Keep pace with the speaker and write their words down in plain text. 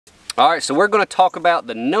Alright, so we're going to talk about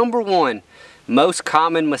the #1 most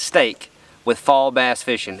common mistake with fall bass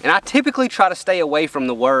fishing. And I typically try to stay away from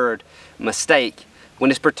the word mistake when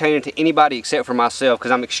it's pertaining to anybody except for myself, because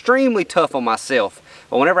I'm extremely tough on myself.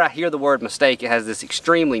 But whenever I hear the word mistake, it has this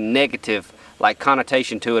extremely negative like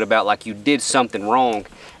connotation to it, about like you did something wrong.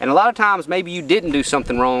 And a lot of times maybe you didn't do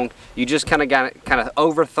something wrong, you just kind of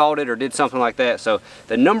overthought it or did something like that. So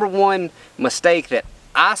the #1 mistake that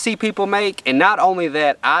I see people make, and not only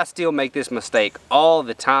that, I still make this mistake all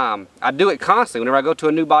the time. I do it constantly. Whenever I go to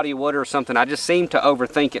a new body of water or something, I just seem to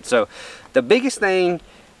overthink it. So the biggest thing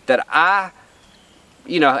that I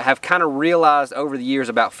have kind of realized over the years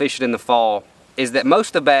about fishing in the fall is that most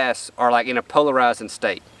of the bass are like in a polarizing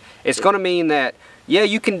state. It's going to mean that, yeah,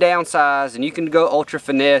 you can downsize and you can go ultra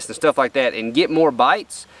finesse and stuff like that and get more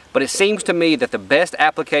bites, but it seems to me that the best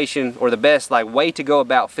application, or the best way to go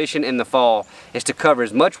about fishing in the fall, is to cover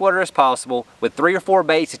as much water as possible with 3 or 4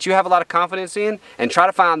 baits that you have a lot of confidence in, and try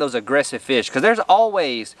to find those aggressive fish, because there's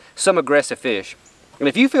always some aggressive fish. And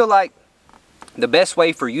if you feel like the best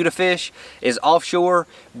way for you to fish is offshore,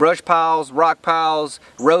 brush piles, rock piles,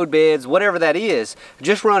 road beds, whatever that is,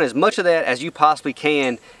 just run as much of that as you possibly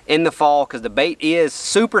can in the fall, because the bait is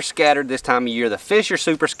super scattered this time of year. The fish are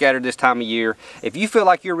super scattered this time of year. If you feel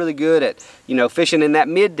like you're really good at, fishing in that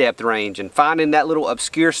mid-depth range and finding that little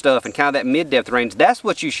obscure stuff and kind of that mid-depth range, that's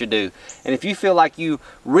what you should do. And if you feel like you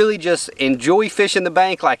really just enjoy fishing the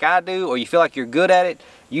bank like I do, or you feel like you're good at it,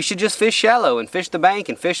 you should just fish shallow and fish the bank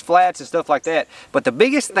and fish flats and stuff like that. But the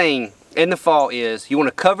biggest thing in the fall is you want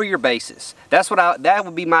to cover your bases. That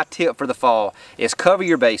would be my tip for the fall, is cover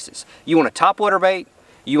your bases. You want a topwater bait.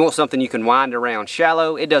 You want something you can wind around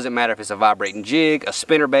shallow. It doesn't matter if it's a vibrating jig, a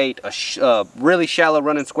spinnerbait, a really shallow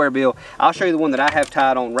running square bill. I'll show you the one that I have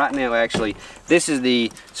tied on right now, actually. This is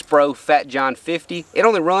the Spro Fat John 50. It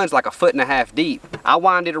only runs like 1.5 feet deep. I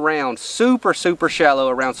wind it around super, super shallow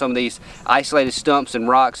around some of these isolated stumps and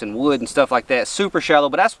rocks and wood and stuff like that. Super shallow,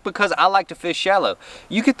 but that's because I like to fish shallow.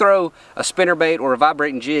 You could throw a spinnerbait or a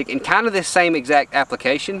vibrating jig in kind of this same exact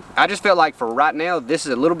application. I just felt like for right now, this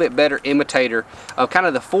is a little bit better imitator of kind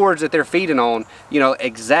of the forage that they're feeding on,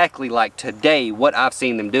 exactly like today what I've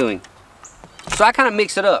seen them doing. So I kind of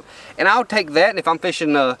mix it up, and I'll take that, and if I'm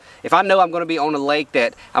fishing, if I know I'm going to be on a lake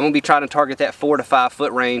that I'm going to be trying to target that 4 to 5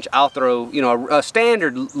 foot range, I'll throw, a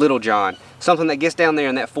standard Little John, something that gets down there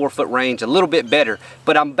in that 4 foot range a little bit better.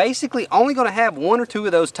 But I'm basically only going to have 1 or 2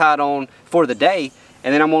 of those tied on for the day,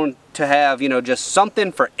 and then I'm going to have, just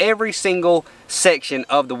something for every single section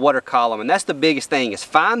of the water column. And that's the biggest thing, is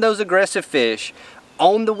find those aggressive fish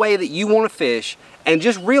on the way that you want to fish, and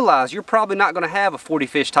just realize you're probably not going to have a 40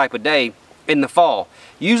 fish type of day in the fall.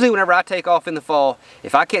 Usually whenever I take off in the fall,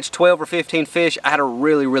 if I catch 12 or 15 fish, I had a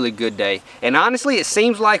really, really good day. And honestly, it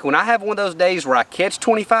seems like when I have one of those days where I catch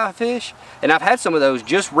 25 fish, and I've had some of those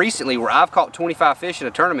just recently where I've caught 25 fish in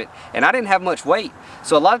a tournament and I didn't have much weight.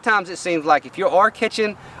 So a lot of times it seems like if you are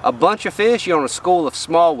catching a bunch of fish, you're on a school of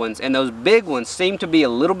small ones, and those big ones seem to be a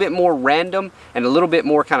little bit more random and a little bit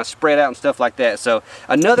more kind of spread out and stuff like that. So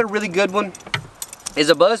another really good one is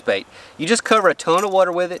a buzzbait. You just cover a ton of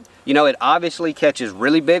water with it. It obviously catches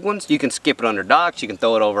really big ones. You can skip it under docks, you can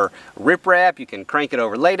throw it over riprap, you can crank it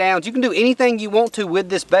over laydowns, you can do anything you want to with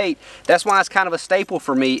this bait. That's why it's kind of a staple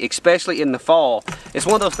for me, especially in the fall. It's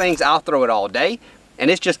one of those things I'll throw it all day, and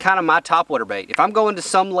it's just kind of my topwater bait. If I'm going to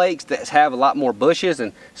some lakes that have a lot more bushes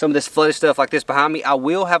and some of this flooded stuff like this behind me, I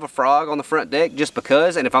will have a frog on the front deck just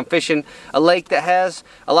because. And if I'm fishing a lake that has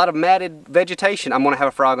a lot of matted vegetation, I'm going to have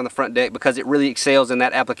a frog on the front deck because it really excels in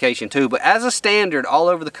that application too. But as a standard all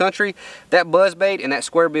over the country, that buzzbait and that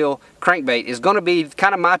square bill crankbait is going to be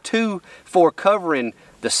kind of my 2 for covering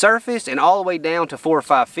the surface and all the way down to 4 or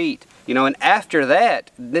 5 feet. And after that,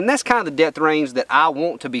 then that's kind of the depth range that I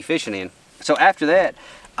want to be fishing in. So after that,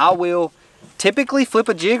 I will typically flip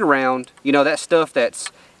a jig around, that stuff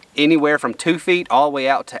that's anywhere from 2 feet all the way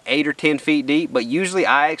out to 8 or 10 feet deep. But usually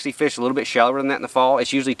I actually fish a little bit shallower than that in the fall.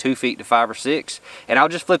 It's usually 2 feet to 5 or 6. And I'll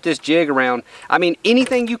just flip this jig around. I mean,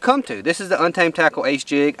 anything you come to. This is the Untamed Tackle Ace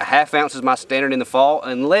jig. A 1/2 ounce is my standard in the fall,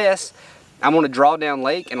 unless I'm on a drawdown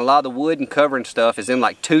lake and a lot of the wood and covering stuff is in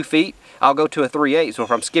like 2 feet. I'll go to a 3/8. So if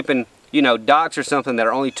I'm skipping, docks or something that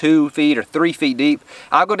are only 2 feet or 3 feet deep,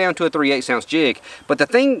 I'll go down to a 3/8 ounce jig. But the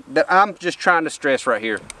thing that I'm just trying to stress right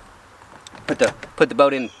here, put the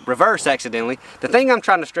boat in reverse accidentally. The thing I'm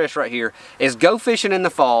trying to stress right here is go fishing in the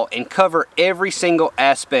fall and cover every single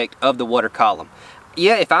aspect of the water column.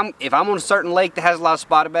 Yeah, if I'm on a certain lake that has a lot of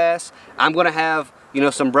spotted bass, I'm going to have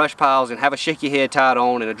some brush piles and have a shaky head tied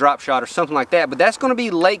on and a drop shot or something like that. But that's going to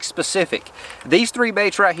be lake specific. These 3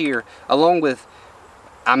 baits right here, along with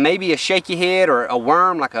maybe a shaky head or a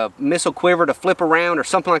worm, like a missile quiver to flip around or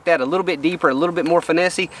something like that, a little bit deeper, a little bit more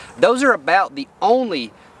finessey. Those are about the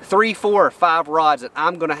only 3, 4, or 5 rods that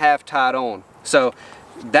I'm gonna have tied on. So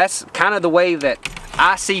that's kind of the way that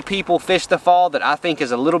I see people fish the fall, that I think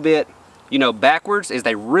is a little bit, you know, backwards, is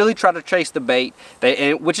they really try to chase the bait,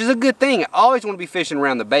 which is a good thing. I always want to be fishing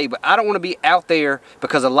around the bait, but I don't want to be out there,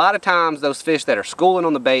 because a lot of times those fish that are schooling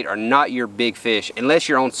on the bait are not your big fish, unless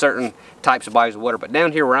you're on certain types of bodies of water. But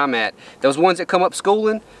down here where I'm at, those ones that come up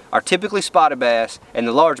schooling are typically spotted bass, and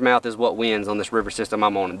the largemouth is what wins on this river system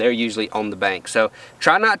I'm on. They're usually on the bank. So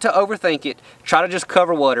try not to overthink it. Try to just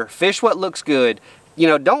cover water. Fish what looks good. You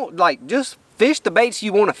know, don't just fish the baits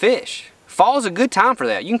you want to fish. Fall's a good time for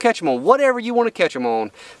that. You can catch them on whatever you want to catch them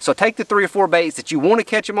on. So take the 3 or 4 baits that you want to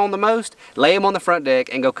catch them on the most, lay them on the front deck,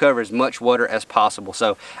 and go cover as much water as possible.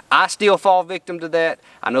 So I still fall victim to that.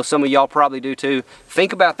 I know some of y'all probably do too.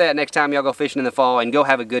 Think about that next time y'all go fishing in the fall, and go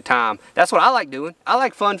have a good time. That's what I like doing. I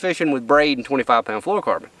like fun fishing with braid and 25-pound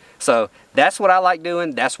fluorocarbon. So that's what I like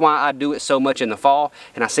doing. That's why I do it so much in the fall,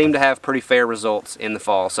 and I seem to have pretty fair results in the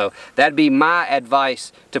fall. So that'd be my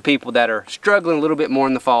advice to people that are struggling a little bit more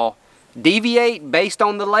in the fall. Deviate based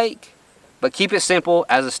on the lake, but keep it simple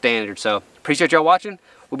as a standard. So appreciate y'all watching.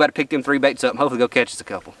 We better pick them 3 baits up and hopefully go catch us a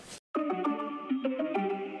couple.